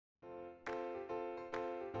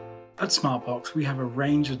At Smartbox, we have a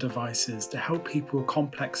range of devices to help people with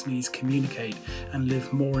complex needs communicate and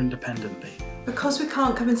live more independently. Because we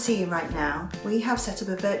can't come and see you right now, we have set up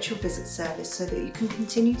a virtual visit service so that you can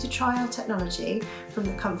continue to try our technology from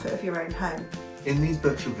the comfort of your own home. In these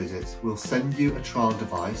virtual visits, we'll send you a trial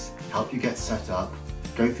device, help you get set up,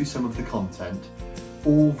 go through some of the content,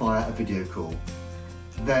 all via a video call.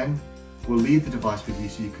 Then, we'll leave the device with you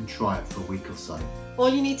so you can try it for a week or so. All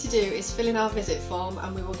you need to do is fill in our visit form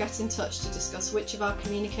and we will get in touch to discuss which of our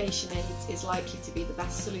communication aids is likely to be the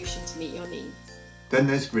best solution to meet your needs. Then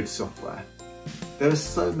there's grid software. There are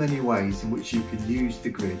so many ways in which you can use the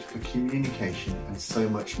grid for communication and so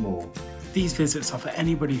much more. These visits are for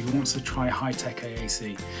anybody who wants to try high-tech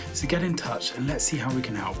AAC, so get in touch and let's see how we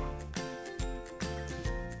can help.